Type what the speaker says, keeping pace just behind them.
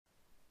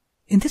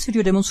In this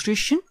video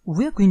demonstration,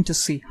 we are going to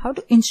see how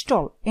to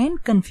install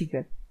and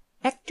configure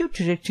Active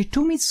Directory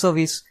 2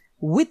 service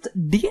with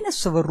DNS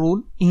server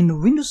role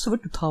in Windows Server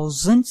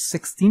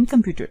 2016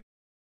 computer.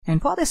 And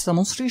for this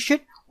demonstration,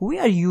 we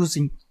are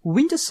using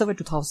Windows Server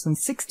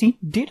 2016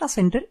 Data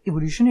Center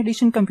Evolution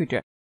Edition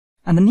computer.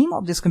 And the name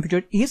of this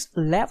computer is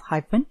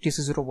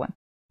lab-tc01.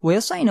 We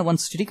assign a one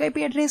static IP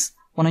address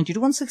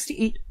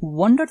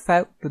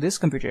 192.168.1.5 to this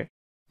computer.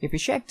 If we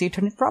check the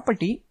Ethernet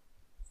property,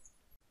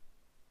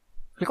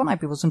 click on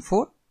IP version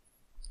 4,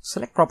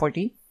 select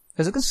property.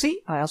 As you can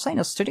see, I assign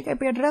a static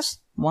IP address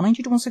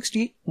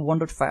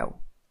 192.168.1.5.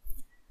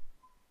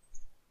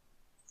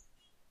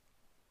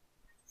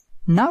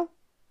 Now,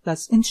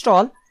 let's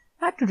install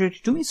Active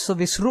Directory 2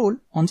 service role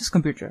on this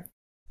computer.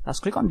 Let's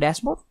click on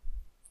Dashboard,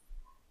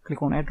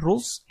 click on Add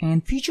Roles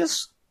and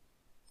Features.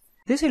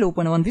 This will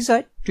open one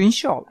wizard to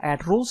install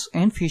Add Roles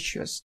and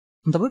Features.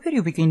 On the where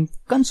you begin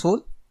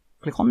console,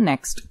 click on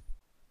Next.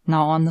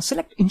 Now on the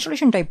Select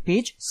Installation Type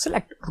page,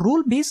 select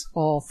Role-Based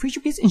or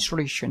Feature-Based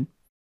Installation.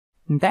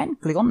 And then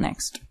click on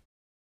Next.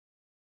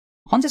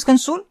 On this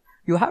console,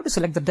 you have to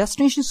select the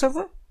destination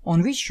server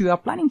on which you are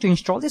planning to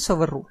install the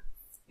server role.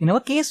 In our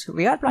case,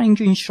 we are planning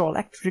to install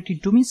Active Directory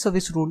 2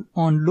 service role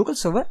on local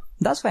server.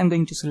 That's why I'm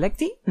going to select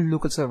the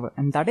local server,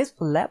 and that is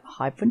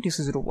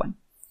lab-tc01.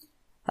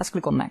 Let's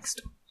click on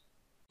Next.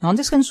 Now on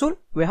this console,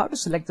 we have to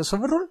select the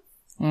server role,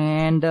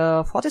 and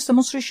for this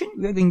demonstration,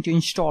 we are going to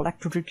install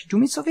Active Directory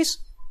 2 service.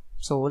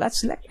 So let's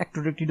select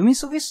Active Directory 2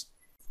 service.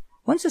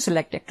 Once you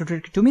select Active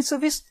Directory 2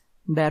 service,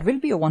 there will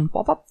be a one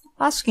pop-up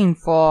asking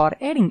for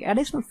adding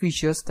additional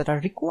features that are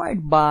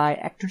required by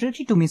Active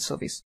Directory 2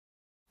 service.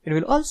 It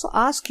will also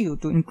ask you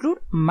to include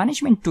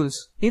management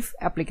tools if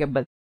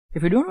applicable.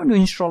 If you don't want to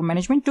install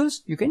management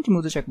tools, you can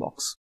remove the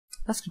checkbox.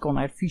 Let's click on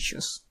Add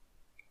Features.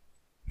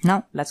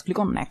 Now let's click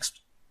on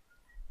Next.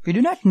 We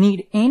do not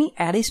need any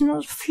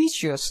additional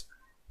features.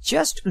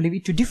 Just leave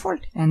it to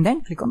default and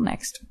then click on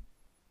Next.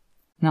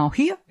 Now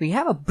here we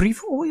have a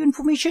brief overview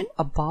information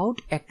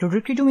about Active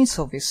Directory 2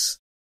 service.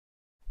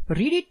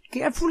 Read it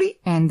carefully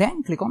and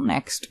then click on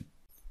Next.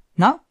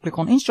 Now click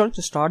on Install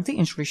to start the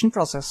installation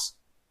process.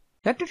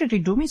 The Active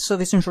Directory 2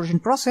 service installation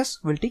process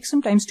will take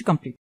some time to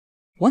complete.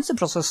 Once the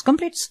process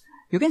completes,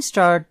 you can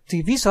start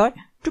the wizard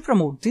to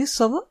promote this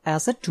server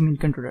as a domain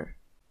controller.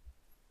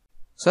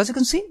 So as you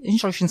can see,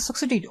 installation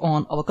succeeded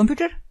on our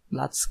computer.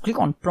 Let's click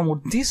on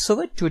Promote this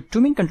server to a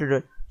domain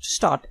controller to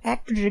start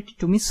Active Directory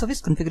 2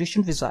 service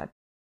configuration wizard.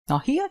 Now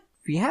here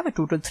we have a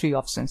total 3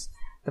 options.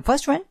 The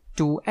first one,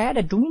 to add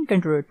a domain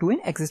controller to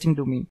an existing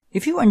domain.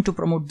 If you want to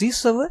promote this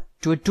server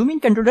to a domain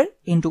controller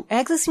into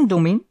existing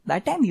domain,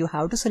 that time you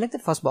have to select the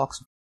first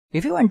box.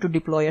 If you want to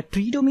deploy a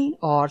tree domain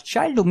or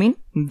child domain,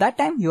 that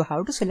time you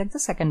have to select the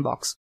second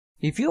box.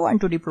 If you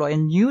want to deploy a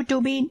new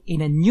domain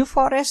in a new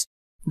forest,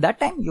 that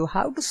time you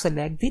have to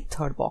select the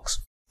third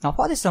box. Now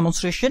for this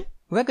demonstration,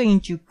 we're going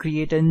to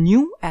create a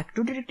new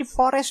Active Directory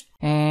forest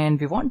and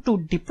we want to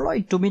deploy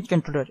domain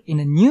controller in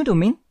a new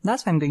domain.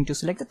 That's why I'm going to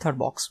select the third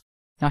box.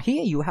 Now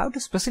here you have to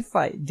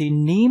specify the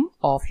name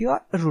of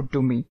your root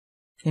domain.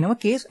 In our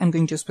case, I'm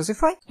going to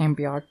specify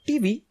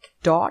mprtv.lab.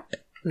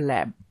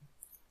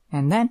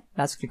 And then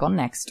let's click on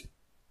Next.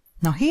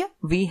 Now here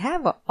we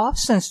have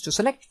options to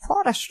select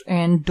forest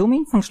and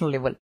domain functional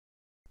level.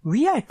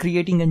 We are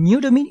creating a new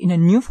domain in a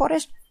new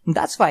forest.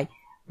 That's why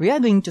we are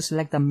going to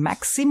select the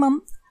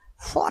maximum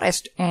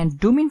forest and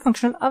domain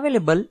functional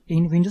available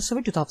in Windows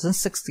Server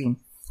 2016.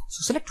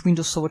 So select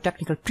Windows Server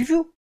Technical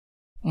Preview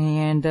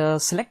and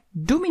select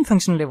domain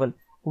function level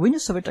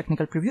Windows Server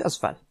Technical Preview as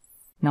well.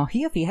 Now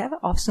here we have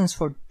options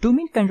for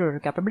domain controller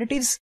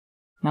capabilities.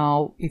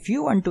 Now if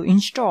you want to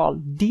install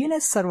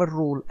DNS server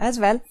role as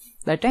well,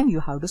 that time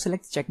you have to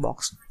select the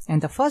checkbox,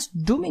 and the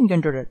first domain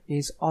controller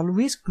is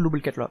always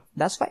global catalog.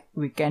 That's why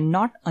we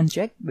cannot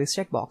uncheck this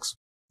checkbox.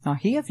 Now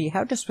here we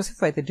have to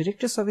specify the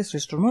directory service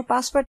restore more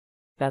password.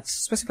 Let's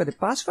specify the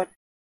password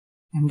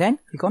and then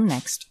click on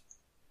Next.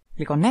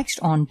 Click on Next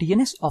on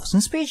DNS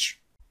options page.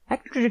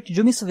 Active Directory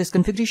 2 service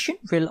configuration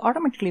will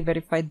automatically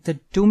verify the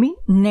domain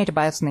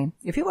NetBIOS name.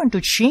 If you want to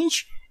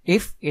change,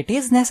 if it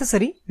is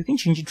necessary, you can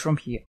change it from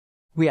here.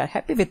 We are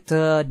happy with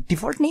the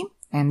default name,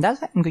 and that's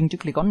why I'm going to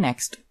click on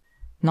Next.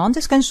 Now on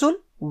this console,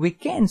 we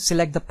can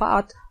select the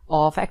path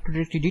of Active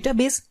Directory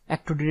database,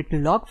 Active Directory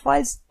log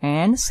files,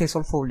 and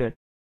sysvol folder.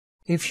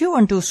 If you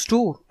want to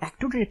store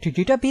Active Directory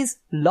database,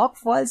 log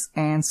files,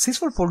 and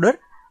sysvol folder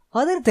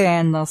other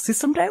than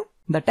system drive,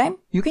 that time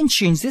you can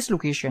change this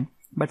location.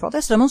 But for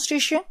this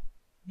demonstration,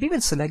 we will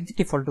select the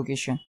default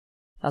location.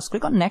 Let's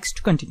click on Next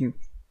to continue.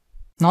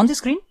 Now on the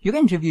screen, you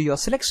can review your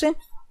selection.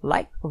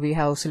 Like we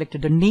have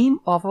selected the name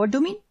of our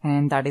domain,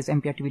 and that is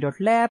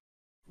mprtv.lab.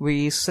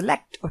 We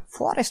select a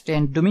forest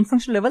and domain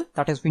function level,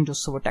 that is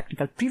Windows Server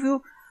Technical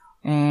Preview,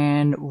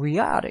 and we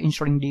are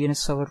installing DNS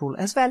server role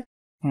as well.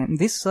 And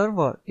this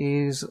server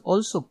is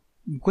also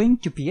going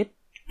to be a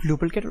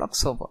global catalog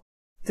server.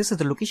 This is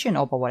the location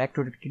of our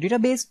Active Directory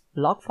database,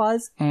 log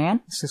files,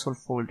 and sysvol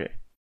folder.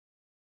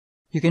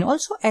 You can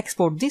also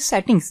export these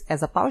settings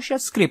as a PowerShell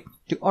script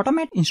to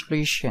automate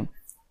installation.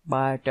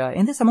 but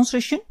in this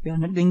demonstration, we are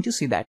not going to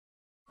see that.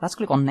 Let's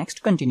click on Next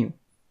to continue.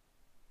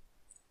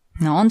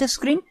 Now on this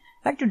screen,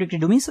 Active Directory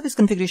Domain Service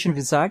Configuration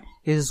Wizard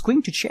is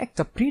going to check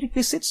the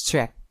prerequisites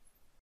check.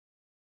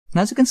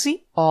 Now as you can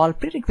see, all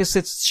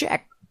prerequisites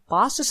check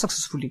passed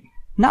successfully.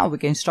 Now we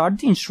can start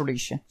the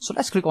installation. So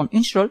let's click on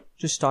Install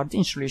to start the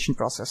installation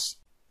process.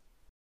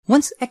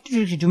 Once Active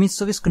Directory Domain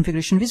Service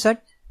Configuration Wizard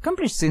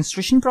completes the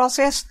installation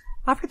process,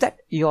 after that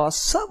your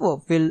server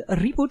will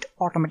reboot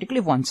automatically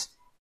once.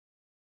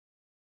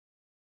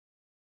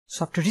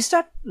 So after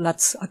restart,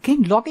 let's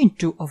again log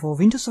into our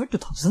Windows Server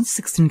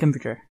 2016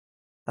 computer.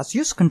 Let's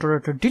use Controller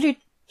to delete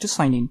to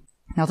sign in.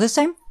 Now this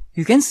time,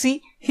 you can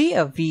see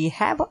here we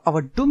have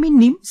our domain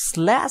name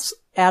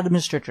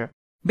 /administrator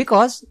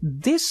because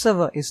this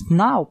server is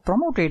now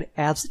promoted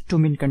as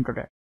domain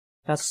controller.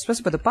 Let's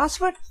specify the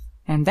password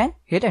and then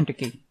hit Enter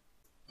key.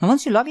 Now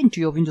once you log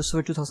into your Windows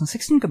Server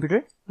 2016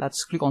 computer,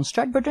 let's click on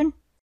Start button.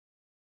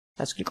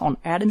 Let's click on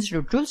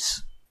Administrator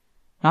Tools.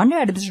 Now under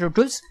Administrator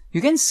Tools,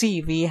 you can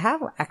see we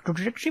have Active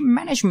Directory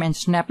Management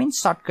snapping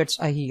shortcuts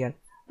are here.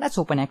 Let's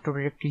open Active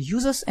Directory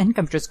Users and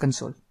Computers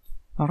console.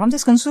 Now from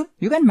this console,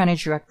 you can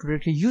manage your Active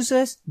Directory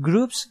users,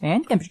 groups,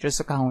 and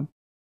computers account.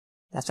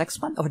 Let's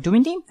expand our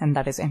domain name, and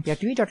that is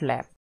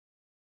mprtv.lab.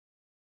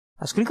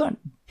 Let's click on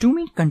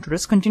Domain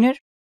Controllers Container.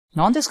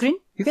 Now on the screen,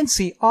 you can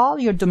see all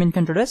your domain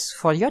controllers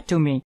for your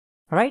domain.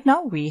 Right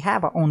now, we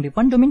have only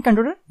one domain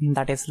controller, and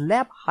that is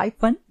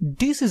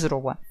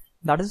lab-dc01.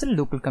 That is the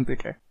local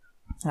computer.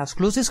 Let's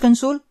close this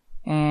console,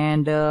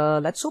 and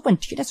let's open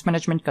DNS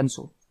Management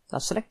Console.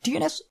 Let's select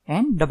DNS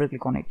and double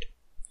click on it.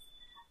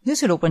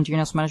 This will open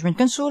DNS Management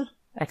Console.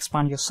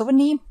 Expand your server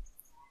name.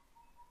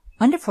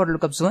 Under forward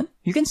lookup zone,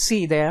 you can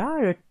see there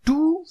are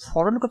two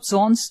forward lookup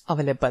zones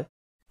available.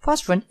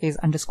 First one is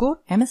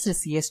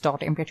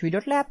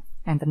 _msdcs.mprtv.lab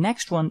and the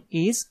next one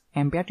is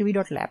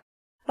mprtv.lab.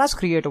 Let's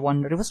create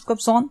one reverse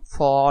lookup zone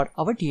for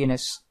our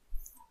DNS.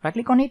 Right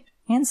click on it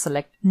and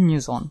select New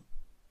Zone.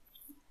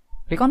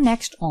 Click on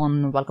Next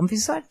on Welcome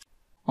Wizard.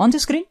 On the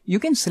screen, you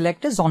can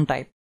select a zone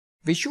type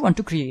which you want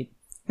to create.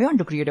 We want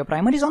to create a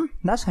primary zone.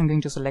 That's why I'm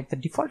going to select the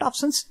default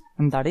options,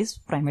 and that is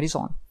primary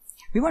zone.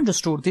 We want to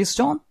store this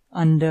zone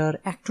under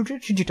Active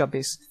Directory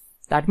database.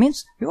 That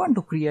means we want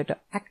to create an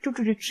Active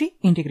Directory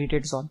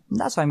integrated zone.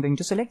 That's why I'm going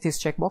to select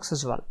this checkbox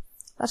as well.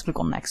 Let's click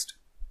on Next.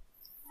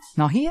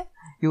 Now here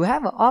you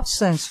have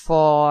options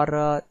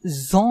for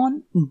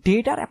zone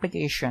data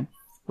replication.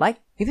 Like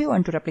if you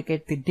want to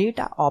replicate the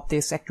data of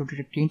this Active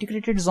Directory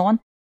integrated zone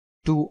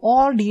to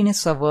all DNS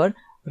server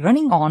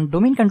running on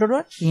domain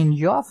controller in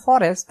your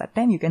forest, that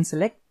time you can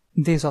select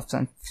this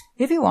option.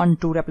 If you want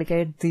to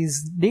replicate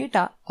this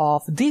data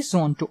of this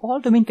zone to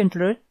all domain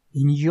controller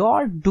in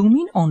your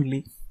domain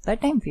only,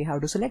 that time we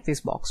have to select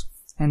this box,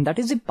 and that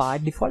is the by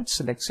default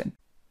selection.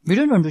 We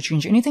don't want to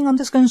change anything on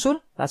this console.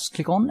 Let's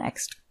click on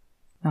Next.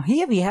 Now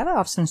here we have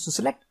options to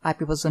select IP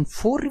version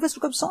 4 reverse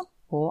lookup zone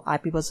or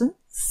IP version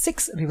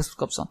 6 reverse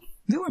lookup zone.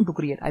 We want to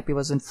create IP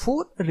version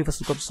 4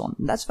 reverse lookup zone.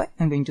 That's why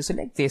I'm going to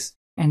select this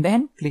and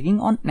then clicking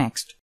on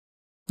Next.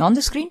 Now on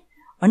the screen,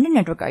 under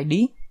Network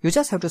ID, you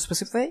just have to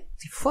specify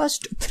the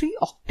first 3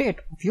 octet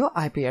of your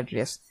IP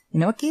address.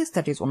 In our case,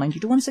 that is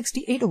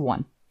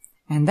 192.168.1.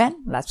 And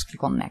then let's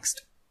click on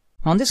Next.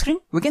 Now on the screen,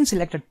 we can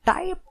select a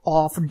type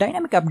of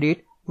dynamic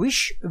update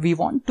which we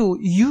want to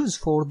use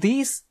for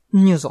this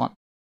new zone.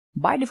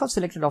 By default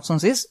selected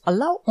options is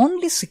allow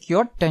only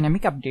secure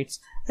dynamic updates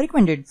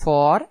recommended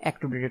for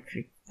Active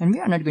Directory. And we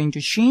are not going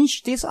to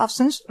change these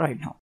options right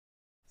now.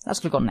 Let's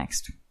click on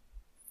Next.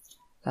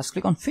 Let's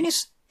click on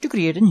Finish to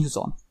create a new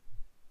zone.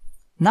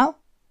 Now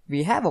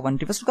we have a one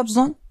reverse lookup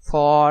zone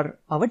for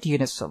our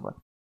DNS server.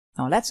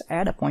 Now let's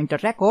add a pointer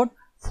record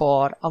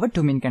for our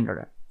domain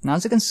controller. Now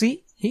as you can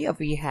see, here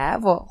we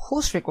have a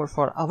host record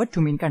for our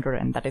domain controller,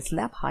 and that is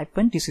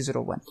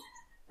lab-dc01.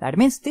 That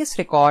means this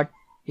record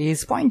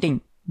is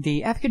pointing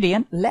the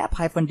FQDN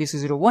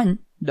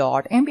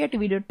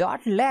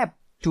lab-dc01.mprtv.lab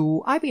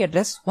to IP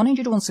address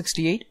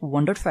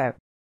 192.168.1.5.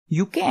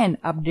 You can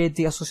update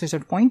the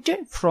associated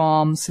pointer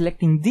from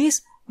selecting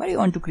this, but you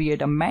want to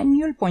create a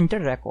manual pointer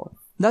record.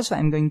 That's why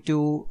I'm going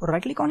to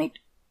right click on it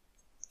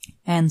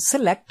and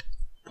select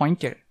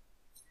pointer.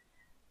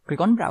 Click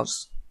on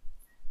Browse.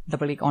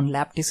 Double click on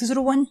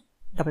lab-dc01.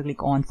 Double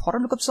click on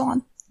forward lookup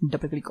zone.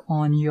 Double click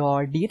on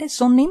your DNS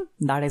zone name,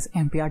 that is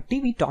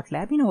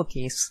mprtv.lab in our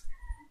case.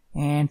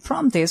 And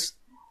from this,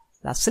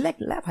 let's select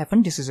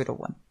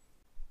lab-dc01.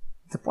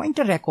 The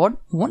pointer record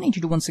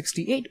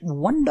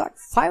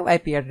 192.168.1.5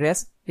 IP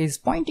address is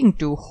pointing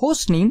to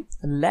hostname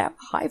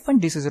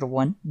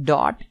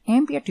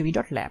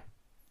lab-dc01.mprtv.lab.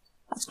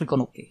 Let's click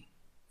on OK.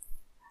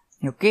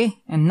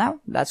 OK, and now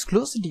let's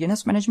close the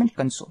DNS Management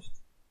Console.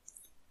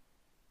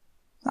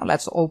 Now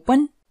let's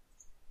open.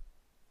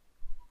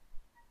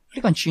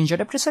 Click on Change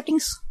Adapter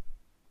Settings.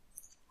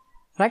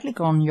 Right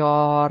click on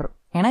your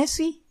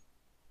NIC.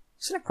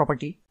 Select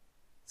Property.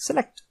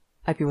 Select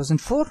IP version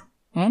 4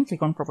 and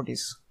click on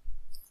Properties.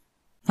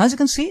 Now as you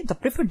can see, the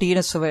preferred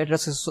DNS server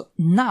address is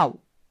now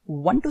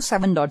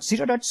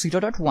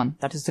 127.0.0.1.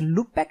 That is the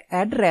loopback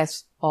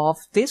address of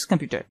this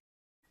computer.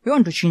 We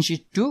want to change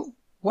it to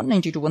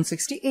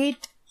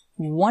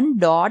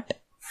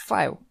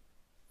 192.168.1.5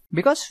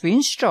 because we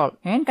install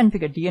and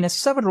configure DNS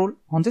server role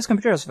on this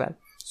computer as well.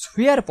 So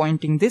we are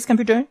appointing this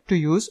computer to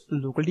use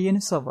local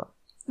DNS server.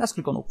 Let's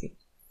click on OK.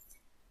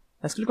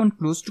 Let's click on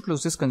close to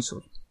close this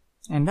console.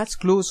 And let's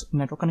close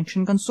network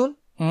connection console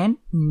and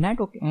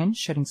network and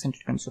sharing center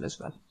console as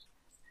well.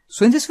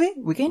 So in this way,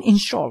 we can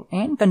install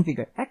and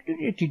configure Active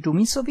Directory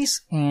domain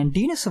service and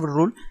DNS server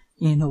role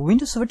in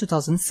Windows Server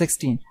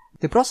 2016.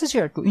 The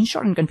procedure to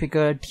install and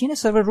configure DNS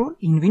server role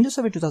in Windows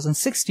Server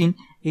 2016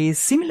 is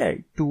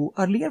similar to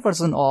earlier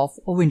version of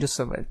Windows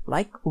Server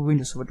like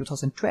Windows Server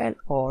 2012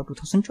 or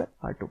 2012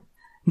 R2.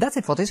 That's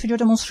it for this video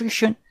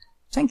demonstration.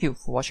 Thank you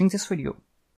for watching this video.